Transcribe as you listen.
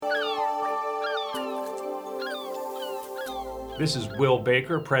This is Will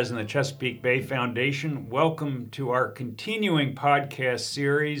Baker, President of the Chesapeake Bay Foundation. Welcome to our continuing podcast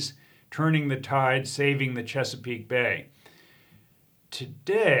series, Turning the Tide, Saving the Chesapeake Bay.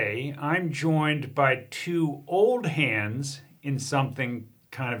 Today, I'm joined by two old hands in something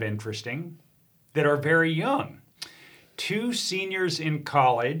kind of interesting that are very young. Two seniors in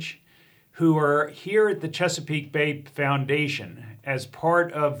college who are here at the Chesapeake Bay Foundation as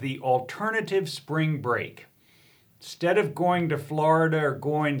part of the Alternative Spring Break. Instead of going to Florida or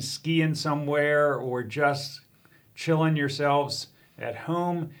going skiing somewhere or just chilling yourselves at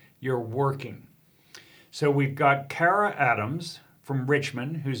home, you're working. So we've got Kara Adams from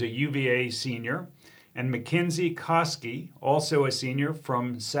Richmond, who's a UVA senior, and Mackenzie Koski, also a senior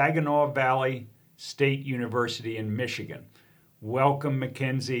from Saginaw Valley State University in Michigan. Welcome,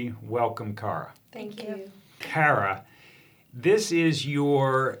 Mackenzie. Welcome, Kara. Thank you. Kara, this is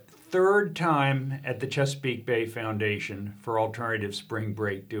your third time at the Chesapeake Bay Foundation for Alternative Spring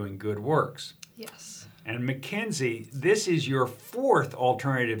Break doing good works. Yes. And Mackenzie, this is your fourth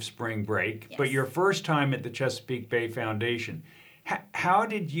Alternative Spring Break, Yes. but your first time at the Chesapeake Bay Foundation. How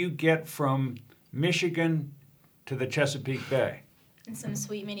did you get from Michigan to the Chesapeake Bay? In some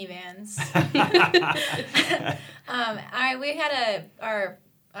sweet minivans. We had our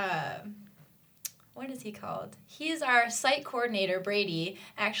what is he called? He's our site coordinator, Brady,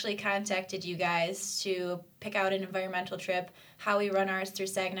 actually contacted you guys to pick out an environmental trip. How we run ours through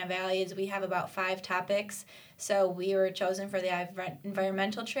Saginaw Valley is we have about 5 topics. So we were chosen for the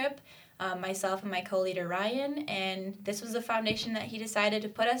environmental trip, myself and my co-leader, Ryan. And this was the foundation that he decided to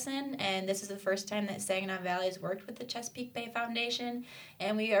put us in. And this is the first time that Saginaw Valley has worked with the Chesapeake Bay Foundation.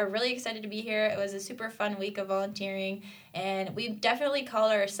 And we are really excited to be here. It was a super fun week of volunteering. And we definitely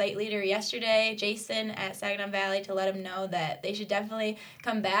called our site leader yesterday, Jason, at Saginaw Valley, to let him know that they should definitely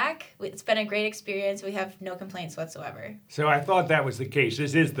come back. It's been a great experience. We have no complaints whatsoever. So I thought that was the case.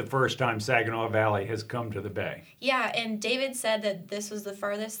 This is the first time Saginaw Valley has come to the Bay. Yeah, and David said that this was the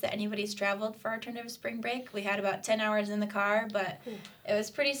furthest that anybody's traveled for Alternative Spring Break. We had about 10 hours in the car, but it was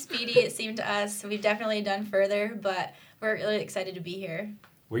pretty speedy, it seemed to us. We've definitely done further, but we're really excited to be here.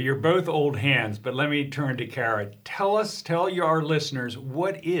 Well, you're both old hands, but let me turn to Kara. Tell our listeners,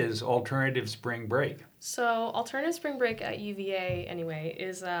 what is Alternative Spring Break? So Alternative Spring Break at UVA, anyway,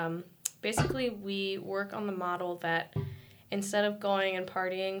 is basically we work on the model that instead of going and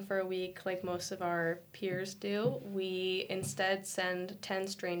partying for a week like most of our peers do, we instead send 10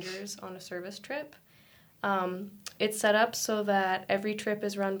 strangers on a service trip. It's set up so that every trip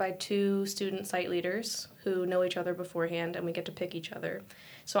is run by 2 student site leaders who know each other beforehand, and we get to pick each other.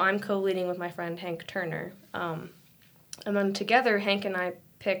 So I'm co-leading with my friend Hank Turner. And then together, Hank and I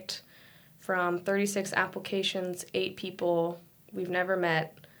picked from 36 applications, 8 people we've never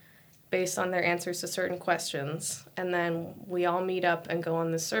met based on their answers to certain questions. And then we all meet up and go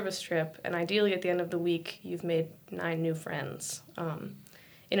on this service trip. And ideally, at the end of the week, you've made 9 new friends,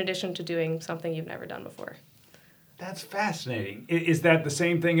 in addition to doing something you've never done before. That's fascinating. Is that the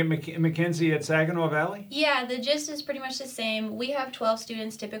same thing at Mackenzie at Saginaw Valley? Yeah, the gist is pretty much the same. We have 12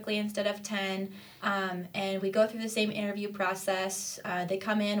 students typically instead of 10, and we go through the same interview process. They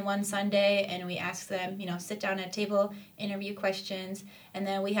come in one Sunday, and we ask them, sit down at a table, interview questions, and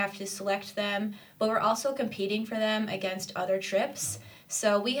then we have to select them. But we're also competing for them against other trips.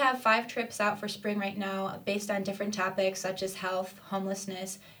 So we have 5 trips out for spring right now based on different topics such as health,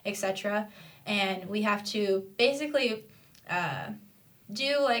 homelessness, etc. And we have to basically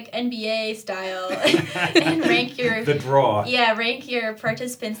do like NBA style and rank your... The draw. Yeah, rank your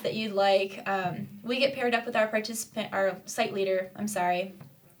participants that you'd like. We get paired up with our co-site leader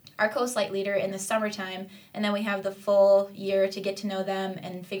in the summertime, and then we have the full year to get to know them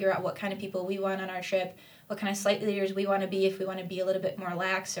and figure out what kind of people we want on our trip, what kind of site leaders we want to be, if we want to be a little bit more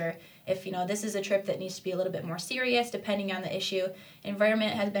lax, or if this is a trip that needs to be a little bit more serious depending on the issue.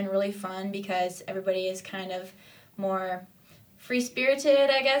 Environment has been really fun because everybody is kind of more free-spirited,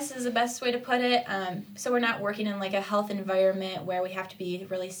 I guess is the best way to put it. So we're not working in like a health environment where we have to be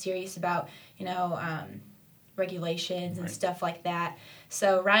really serious about regulations and stuff like that.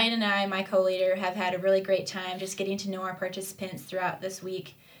 So Ryan and I, my co-leader, have had a really great time just getting to know our participants throughout this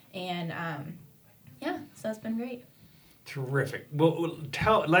week, and so it's been great. Terrific. Well,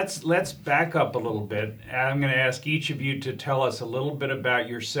 let's back up a little bit. I'm going to ask each of you to tell us a little bit about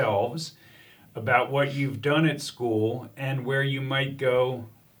yourselves, about what you've done at school, and where you might go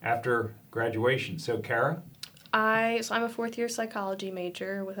after graduation. So, Kara? I'm a fourth-year psychology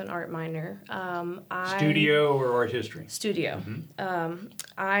major with an art minor. Studio or art history? Studio. Mm-hmm.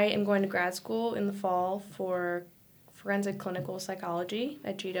 I am going to grad school in the fall for forensic clinical psychology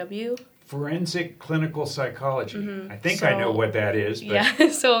at GW. Forensic clinical psychology. I think I know what that is. But... Yeah,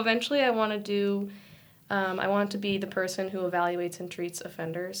 so eventually I want to do, I want to be the person who evaluates and treats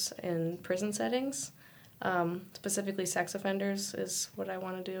offenders in prison settings. Specifically sex offenders is what I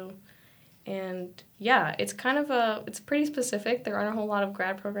want to do. And yeah, it's it's pretty specific. There aren't a whole lot of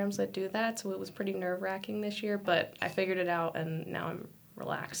grad programs that do that, so it was pretty nerve-wracking this year, but I figured it out and now I'm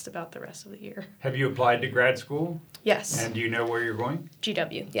relaxed about the rest of the year. Have you applied to grad school? Yes. And do you know where you're going?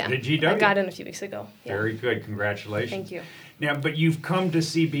 GW, yeah. To GW? I got in a few weeks ago. Yeah. Very good. Congratulations. Thank you. Now, but you've come to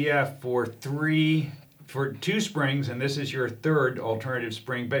CBF for 2 springs, and this is your 3rd alternative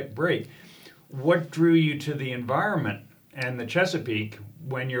spring break. What drew you to the environment and the Chesapeake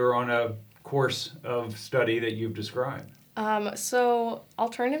when you're on a course of study that you've described? So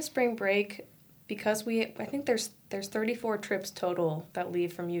alternative spring break, because I think there's 34 trips total that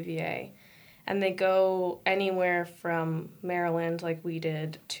leave from UVA, and they go anywhere from Maryland, like we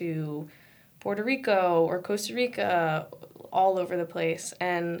did, to Puerto Rico or Costa Rica, all over the place.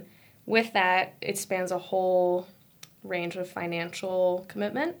 And with that, it spans a whole range of financial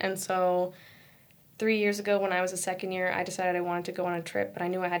commitment. And so 3 years ago, when I was a second year, I decided I wanted to go on a trip, but I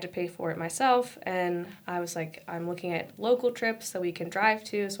knew I had to pay for it myself. And I was like, I'm looking at local trips that we can drive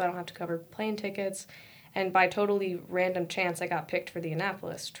to so I don't have to cover plane tickets. And by totally random chance, I got picked for the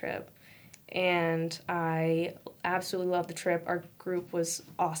Annapolis trip. And I absolutely loved the trip. Our group was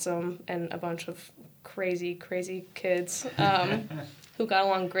awesome and a bunch of crazy, crazy kids who got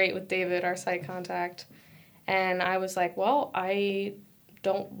along great with David, our site contact. And I was like, well, I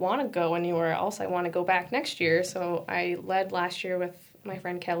don't want to go anywhere else. I want to go back next year. So I led last year with my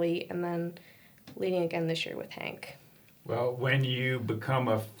friend Kelly and then leading again this year with Hank. Well, when you become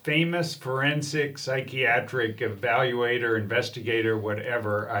a famous forensic psychiatric evaluator, investigator,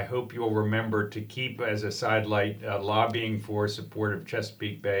 whatever, I hope you'll remember to keep as a sidelight lobbying for support of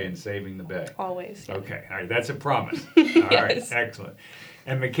Chesapeake Bay and saving the bay. Always. Yeah. Okay, all right, that's a promise. Yes. All right, excellent.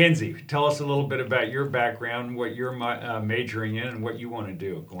 And Mackenzie, tell us a little bit about your background, what you're majoring in, and what you want to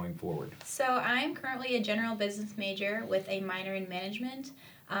do going forward. So I'm currently a general business major with a minor in management.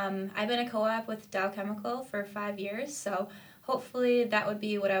 I've been a co-op with Dow Chemical for 5 years, so hopefully that would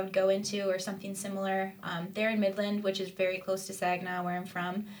be what I would go into or something similar. They're in Midland, which is very close to Saginaw, where I'm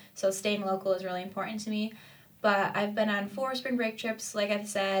from, so staying local is really important to me. But I've been on 4 spring break trips, like I've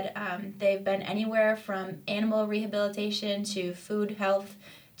said. They've been anywhere from animal rehabilitation to food health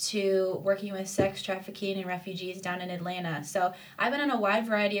to working with sex trafficking and refugees down in Atlanta. So I've been on a wide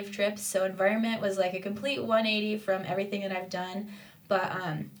variety of trips, so environment was like a complete 180 from everything that I've done. But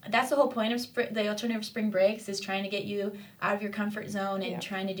that's the whole point of the alternative spring breaks, is trying to get you out of your comfort zone and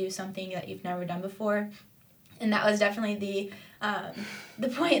trying to do something that you've never done before. And that was definitely the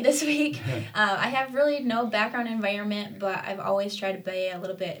point this week. I have really no background in environment, but I've always tried to be a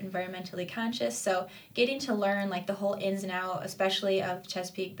little bit environmentally conscious. So getting to learn like the whole ins and out, especially of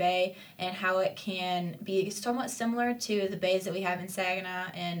Chesapeake Bay, and how it can be somewhat similar to the bays that we have in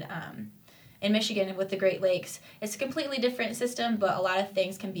Saginaw and in Michigan with the Great Lakes. It's a completely different system, but a lot of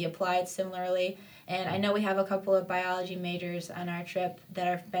things can be applied similarly. And I know we have a couple of biology majors on our trip that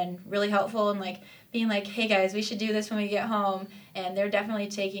have been really helpful and like being like, hey guys, we should do this when we get home. And they're definitely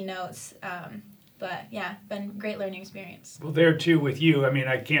taking notes. But yeah, been a great learning experience. Well, there too with you, I mean,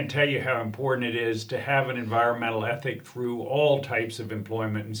 I can't tell you how important it is to have an environmental ethic through all types of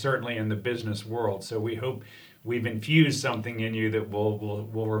employment and certainly in the business world. So we hope we've infused something in you that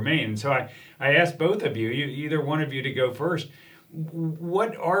will remain. So I asked both of you, either one of you to go first.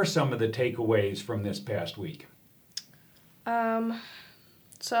 What are some of the takeaways from this past week?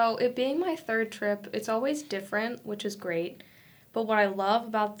 So it being my 3rd trip, it's always different, which is great. But what I love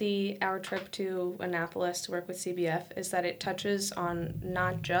about our trip to Annapolis to work with CBF is that it touches on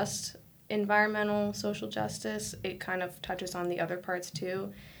not just environmental social justice, it kind of touches on the other parts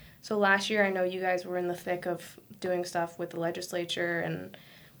too. So last year, I know you guys were in the thick of doing stuff with the legislature, and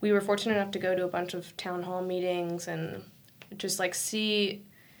we were fortunate enough to go to a bunch of town hall meetings and just like see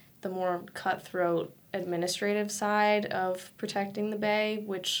the more cutthroat administrative side of protecting the Bay,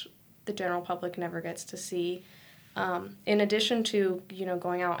 which the general public never gets to see. In addition to,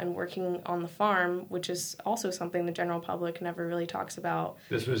 going out and working on the farm, which is also something the general public never really talks about.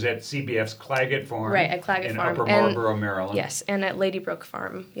 This was at CBF's Claggett Farm. Right, at Claggett Farm. In Upper Marlboro, Maryland. Yes, and at Ladybrook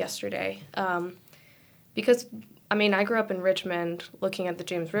Farm yesterday. Because, I grew up in Richmond looking at the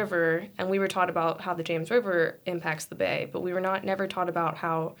James River, and we were taught about how the James River impacts the Bay, but we were never taught about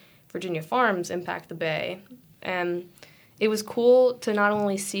how Virginia farms impact the Bay. And it was cool to not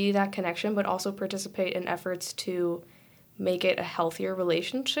only see that connection, but also participate in efforts to make it a healthier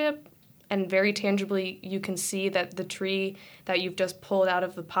relationship and very tangibly you can see that the tree that you've just pulled out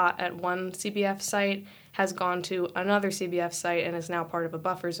of the pot at one CBF site has gone to another CBF site and is now part of a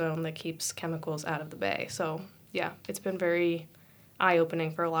buffer zone that keeps chemicals out of the bay. So yeah, it's been very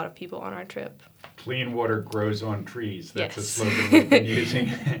eye-opening for a lot of people on our trip. Clean water grows on trees. That's a Yes. slogan we've been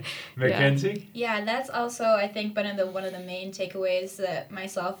using. Mackenzie? Yeah, that's also, I think, one of the main takeaways that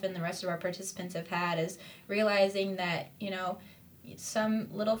myself and the rest of our participants have had is realizing that, some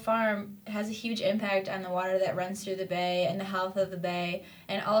little farm has a huge impact on the water that runs through the bay and the health of the bay,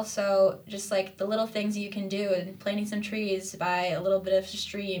 and also just like the little things you can do and planting some trees by a little bit of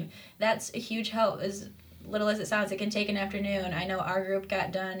stream. That's a huge help. As little as it sounds, it can take an afternoon. I know our group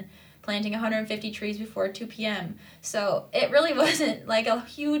got done planting 150 trees before 2 p.m. So it really wasn't like a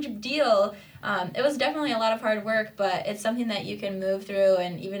huge deal. It was definitely a lot of hard work, but it's something that you can move through,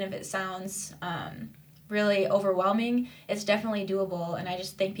 and even if it sounds really overwhelming, it's definitely doable. And I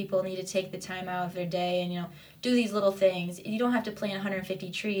just think people need to take the time out of their day and do these little things. You don't have to plant 150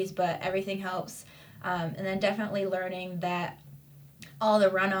 trees, but everything helps. And then definitely learning that all the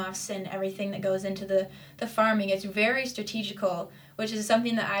runoffs and everything that goes into the farming, it's very strategical, which is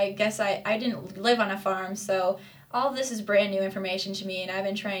something that I guess I didn't live on a farm, so all of this is brand new information to me, and I've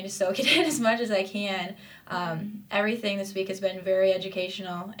been trying to soak it in as much as I can. Everything this week has been very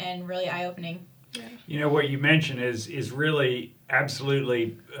educational and really eye-opening. Yeah. What you mentioned is really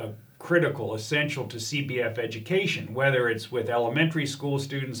absolutely critical, essential to CBF education, whether it's with elementary school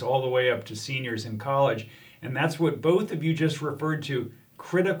students all the way up to seniors in college. And that's what both of you just referred to,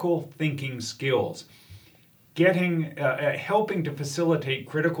 critical thinking skills. Helping to facilitate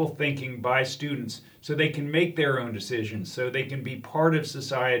critical thinking by students so they can make their own decisions, so they can be part of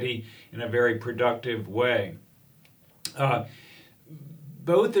society in a very productive way.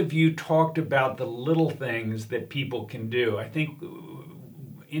 Both of you talked about the little things that people can do. I think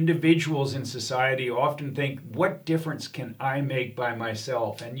individuals in society often think, what difference can I make by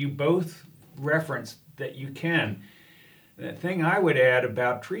myself? And you both referenced that you can. The thing I would add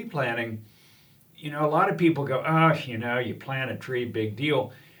about tree planting, a lot of people go, you plant a tree, big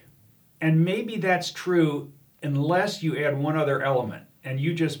deal. And maybe that's true unless you add one other element. And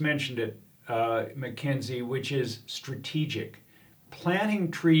you just mentioned it, Mackenzie, which is strategic.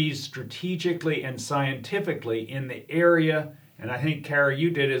 Planting trees strategically and scientifically in the area, and I think, Kara,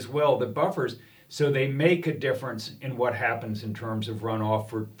 you did as well, the buffers, so they make a difference in what happens in terms of runoff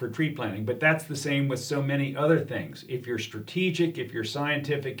for tree planting. But that's the same with so many other things. If you're strategic, if you're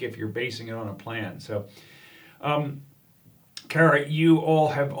scientific, if you're basing it on a plan. So, Kara, you all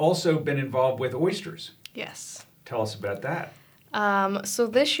have also been involved with oysters. Yes. Tell us about that. So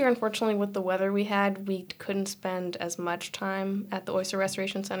this year, unfortunately, with the weather we had, we couldn't spend as much time at the Oyster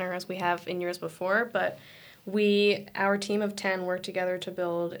Restoration Center as we have in years before, but our team of 10 worked together to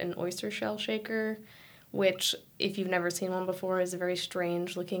build an oyster shell shaker, which, if you've never seen one before, is a very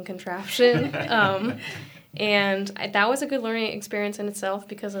strange-looking contraption. And that was a good learning experience in itself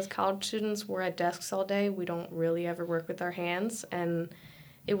because as college students, we're at desks all day. We don't really ever work with our hands, and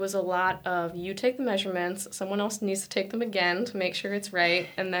it was a lot of you take the measurements, someone else needs to take them again to make sure it's right,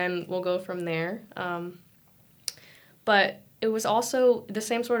 and then we'll go from there. But it was also the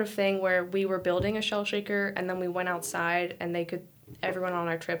same sort of thing where we were building a shell shaker and then we went outside and everyone on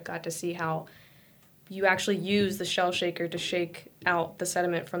our trip got to see how you actually use the shell shaker to shake out the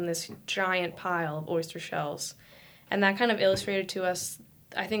sediment from this giant pile of oyster shells. And that kind of illustrated to us,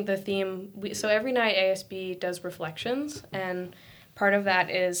 I think, the theme. So every night ASB does reflections, and part of that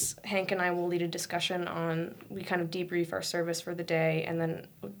is Hank and I will lead a discussion on, we kind of debrief our service for the day and then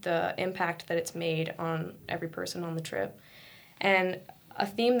the impact that it's made on every person on the trip. And a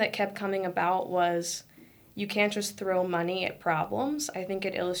theme that kept coming about was you can't just throw money at problems. I think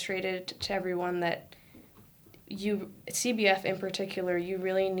it illustrated to everyone that CBF in particular, you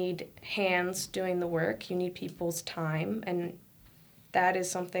really need hands doing the work. You need people's time. And that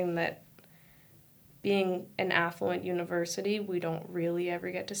is something that, being an affluent university, we don't really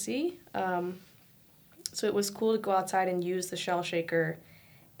ever get to see. So it was cool to go outside and use the shell shaker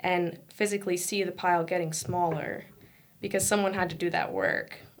and physically see the pile getting smaller because someone had to do that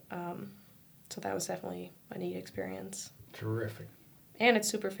work. So that was definitely a neat experience. Terrific. And it's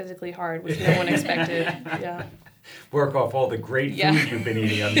super physically hard, which no one expected. Yeah. Work off all the great food you've been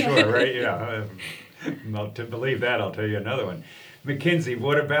eating, I'm sure, right? Yeah. Not to believe that, I'll tell you another one. Mackenzie,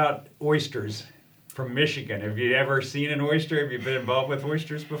 what about oysters from Michigan? Have you ever seen an oyster? Have you been involved with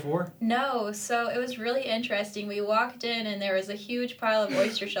oysters before? No, so it was really interesting. We walked in and there was a huge pile of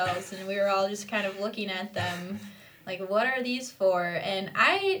oyster shells and we were all just kind of looking at them like, what are these for? And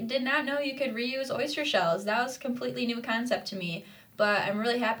I did not know you could reuse oyster shells. That was a completely new concept to me. But I'm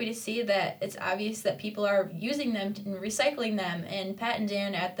really happy to see that it's obvious that people are using them and recycling them. And Pat and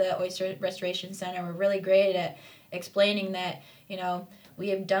Dan at the Oyster Restoration Center were really great at explaining that, we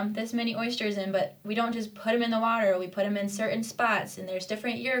have dumped this many oysters in, but we don't just put them in the water. We put them in certain spots, and there's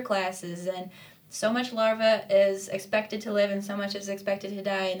different year classes, and so much larva is expected to live and so much is expected to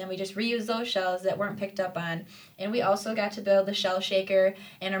die, and then we just reuse those shells that weren't picked up on. And we also got to build the shell shaker,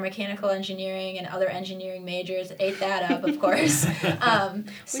 and our mechanical engineering and other engineering majors ate that up, of course. We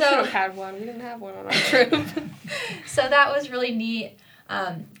should have had one. We didn't have one on our trip. So that was really neat.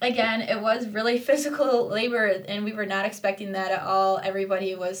 Again, it was really physical labor, and we were not expecting that at all.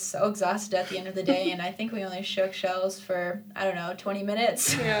 Everybody was so exhausted at the end of the day, and I think we only shook shells for, 20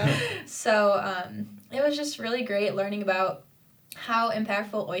 minutes. Yeah. So it was just really great learning about how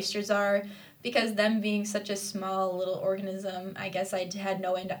impactful oysters are, because them being such a small little organism, I guess I had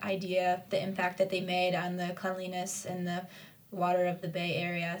no idea the impact that they made on the cleanliness and the water of the Bay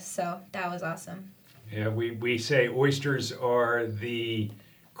Area. So that was awesome. Yeah, we say oysters are the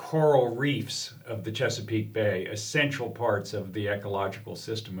coral reefs of the Chesapeake Bay, essential parts of the ecological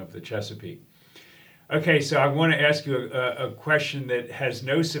system of the Chesapeake. Okay, so I want to ask you a question that has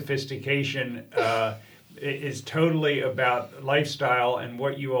no sophistication, is totally about lifestyle and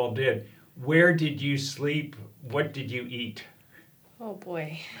what you all did. Where did you sleep? What did you eat? Oh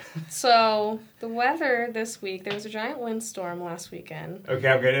boy. So the weather this week, there was a giant windstorm last weekend. Okay,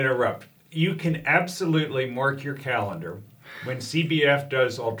 I'm going to interrupt. You can absolutely mark your calendar. When CBF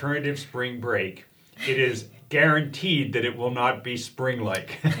does alternative spring break, it is guaranteed that it will not be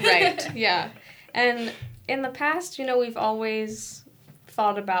spring-like. Right, yeah. And in the past, we've always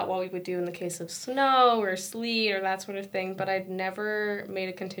thought about what we would do in the case of snow or sleet or that sort of thing, but I'd never made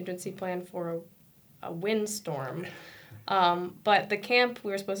a contingency plan for a windstorm. But the camp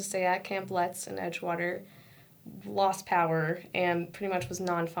we were supposed to stay at, Camp Letts in Edgewater, lost power and pretty much was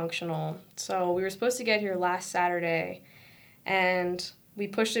non-functional. So we were supposed to get here last Saturday, and we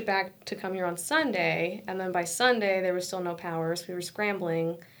pushed it back to come here on Sunday, and then by Sunday there was still no power, so we were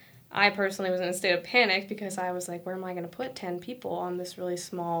scrambling. I personally was in a state of panic because I was like, where am I going to put 10 people on this really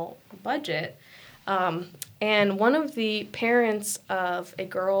small budget? And one of the parents of a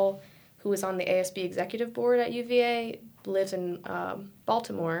girl who was on the ASB executive board at UVA lives in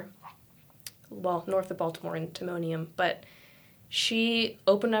Baltimore, well, north of Baltimore in Timonium, but she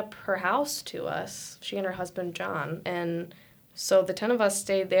opened up her house to us, she and her husband, John, and so the 10 of us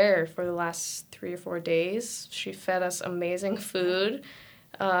stayed there for the last 3 or 4 days. She fed us amazing food.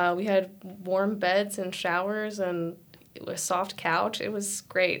 We had warm beds and showers and a soft couch. It was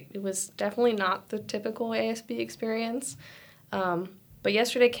great. It was definitely not the typical ASB experience. But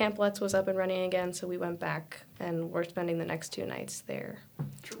yesterday, Camp Letts was up and running again, so we went back, and we're spending the next 2 nights there.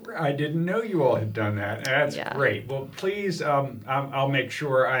 I didn't know you all had done that. That's great. Well, please, I'll make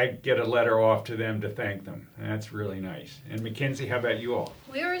sure I get a letter off to them to thank them. That's really nice. And Mackenzie, how about you all?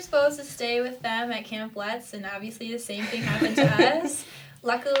 We were supposed to stay with them at Camp Letts, and obviously the same thing happened to us.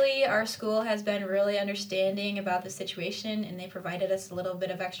 Luckily, our school has been really understanding about the situation, and they provided us a little bit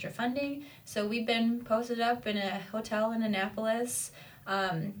of extra funding. So we've been posted up in a hotel in Annapolis.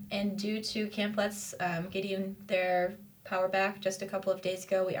 And due to Camp Letts getting their power back just a couple of days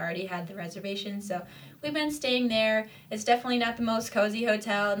ago, we already had the reservation. So we've been staying there. It's definitely not the most cozy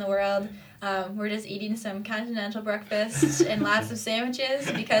hotel in the world. We're just eating some continental breakfast and lots of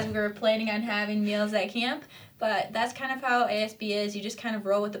sandwiches because we were planning on having meals at camp. But that's kind of how ASB is. You just kind of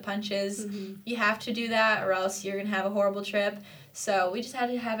roll with the punches. Mm-hmm. You have to do that or else you're going to have a horrible trip. So we just had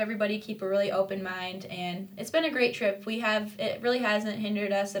to have everybody keep a really open mind, and it's been a great trip. It really hasn't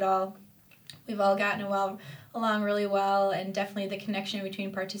hindered us at all. We've all gotten along really well, and definitely the connection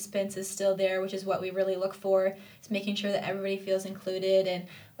between participants is still there, which is what we really look for. It's making sure that everybody feels included, and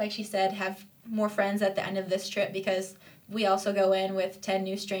like she said, have more friends at the end of this trip, because we also go in with 10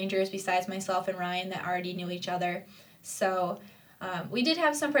 new strangers besides myself and Ryan that already knew each other. So we did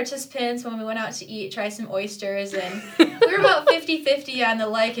have some participants when we went out to eat, try some oysters, and we were about 50-50 on the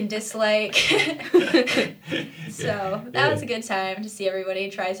like and dislike. So that was a good time to see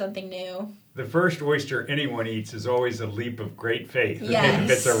everybody try something new. The first oyster anyone eats is always a leap of great faith, yes. If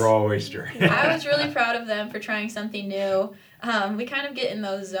it's a raw oyster. I was really proud of them for trying something new. We kind of get in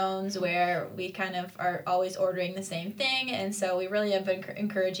those zones where we kind of are always ordering the same thing, and so we really have been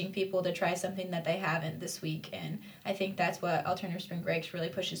encouraging people to try something that they haven't this week, and I think that's what Alternative Spring Breaks really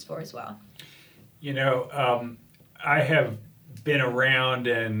pushes for as well. I have been around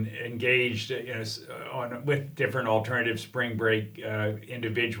and engaged with different alternative spring break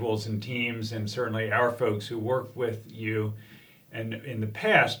individuals and teams, and certainly our folks who work with you. and in the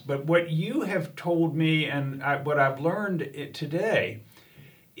past. But what you have told me and what I've learned today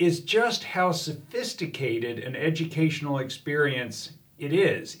is just how sophisticated an educational experience it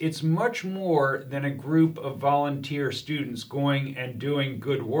is. It's much more than a group of volunteer students going and doing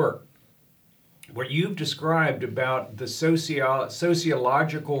good work. What you've described about the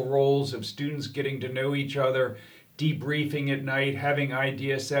sociological roles of students getting to know each other, debriefing at night, having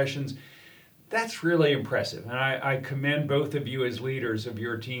idea sessions, that's really impressive. And I commend both of you as leaders of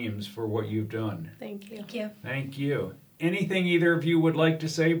your teams for what you've done. Thank you. Thank you. Thank you. Anything either of you would like to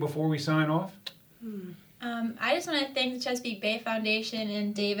say before we sign off? I just want to thank the Chesapeake Bay Foundation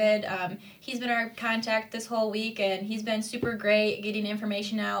and David. He's been our contact this whole week, and he's been super great getting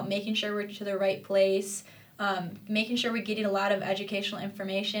information out, making sure we're to the right place, making sure we're getting a lot of educational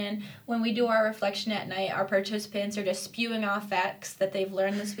information. When we do our reflection at night, our participants are just spewing off facts that they've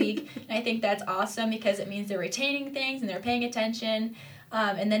learned this week. And I think that's awesome because it means they're retaining things and they're paying attention,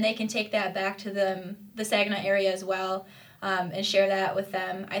 and then they can take that back to the Saginaw area as well. And share that with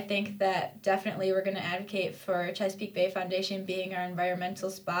them. I think that definitely we're going to advocate for Chesapeake Bay Foundation being our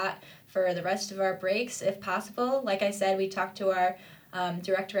environmental spot for the rest of our breaks, if possible. Like I said, we talked to our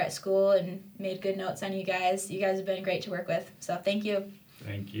director at school and made good notes on you guys. You guys have been great to work with, so thank you.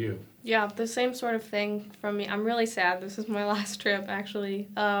 Thank you. Yeah, the same sort of thing from me. I'm really sad. This is my last trip, actually.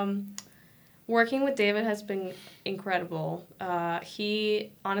 Working with David has been incredible.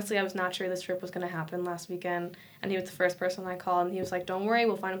 Honestly, I was not sure this trip was going to happen last weekend, and he was the first person I called, and he was like, don't worry,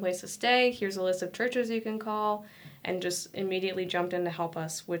 we'll find a place to stay. Here's a list of churches you can call, and just immediately jumped in to help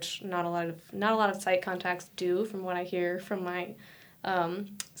us, which not a lot of site contacts do, from what I hear from my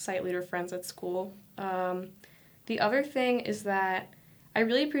site leader friends at school. The other thing is that I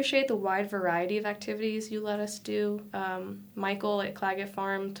really appreciate the wide variety of activities you let us do. Michael at Claggett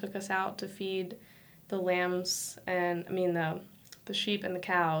Farm took us out to feed the lambs and, the sheep and the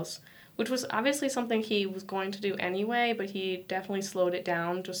cows, which was obviously something he was going to do anyway, but he definitely slowed it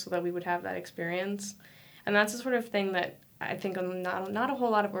down just so that we would have that experience. And that's the sort of thing that I think not a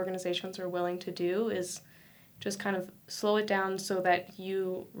whole lot of organizations are willing to do, is just kind of slow it down so that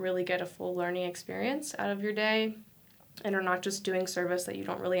you really get a full learning experience out of your day, and are not just doing service that you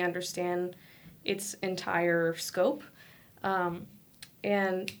don't really understand its entire scope.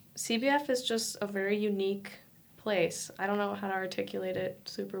 And CBF is just a very unique place. I don't know how to articulate it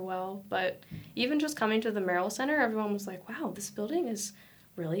super well, but even just coming to the Merrill Center, everyone was like, wow, this building is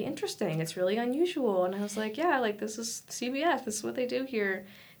really interesting. It's really unusual. And I was like, yeah, this is CBF. This is what they do here.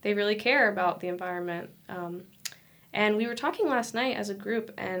 They really care about the environment. And we were talking last night as a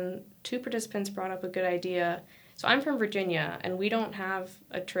group, and two participants brought up a good idea. So I'm from Virginia, and we don't have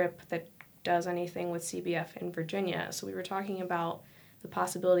a trip that does anything with CBF in Virginia. So we were talking about the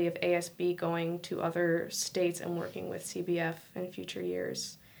possibility of ASB going to other states and working with CBF in future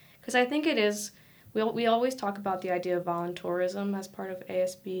years. Because I think it is, we always talk about the idea of voluntourism as part of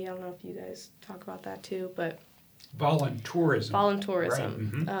ASB. I don't know if you guys talk about that too, but... Voluntourism.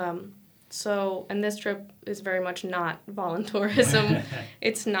 Voluntourism. Right. So, and this trip is very much not voluntourism.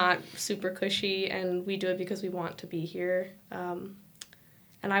 It's not super cushy, and we do it because we want to be here. And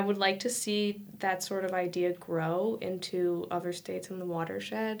I would like to see that sort of idea grow into other states in the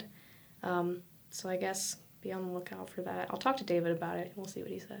watershed. So I guess be on the lookout for that. I'll talk to David about it, and we'll see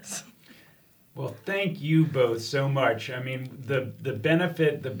what he says. Well, thank you both so much. I mean, the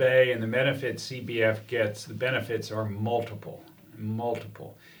benefit the Bay and the benefit CBF gets, the benefits are multiple.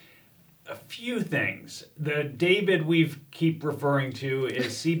 A few things. The David we keep referring to is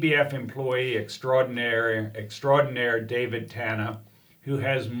CBF employee extraordinaire David Tana, who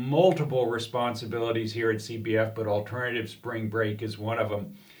has multiple responsibilities here at CBF, but Alternative Spring Break is one of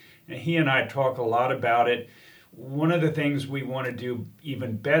them. And he and I talk a lot about it. One of the things we want to do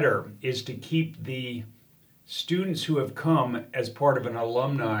even better is to keep the students who have come as part of an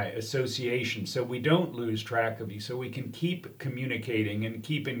alumni association, so we don't lose track of you, so we can keep communicating and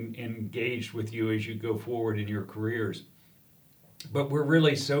keep engaged with you as you go forward in your careers. But we're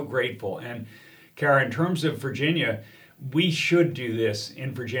really so grateful. And Kara, in terms of Virginia, we should do this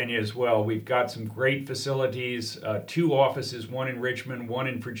in Virginia as well. We've got some great facilities, 2 offices, one in Richmond, one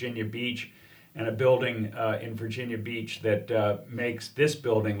in Virginia Beach, and a building in Virginia Beach that makes this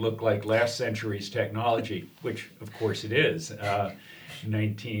building look like last century's technology, which of course it is.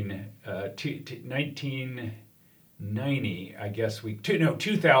 1990, I guess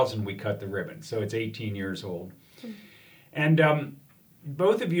 2000 we cut the ribbon, so it's 18 years old. And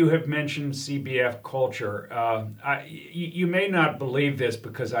both of you have mentioned CBF culture. You may not believe this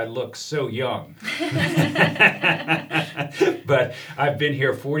because I look so young, but I've been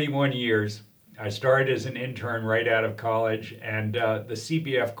here 41 years. I started as an intern right out of college, and the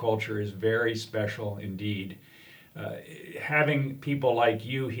CBF culture is very special indeed. Having people like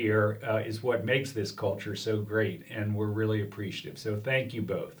you here is what makes this culture so great, and we're really appreciative. So thank you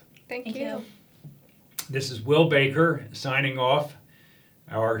both. Thank you. This is Will Baker signing off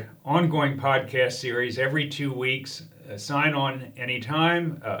our ongoing podcast series every 2 weeks. Sign on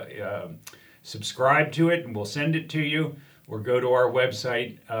anytime, subscribe to it, and we'll send it to you, or go to our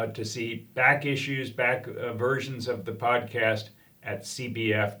website to see back issues, back versions of the podcast at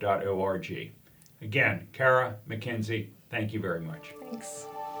cbf.org. Again, Kara, Mackenzie, thank you very much. Thanks.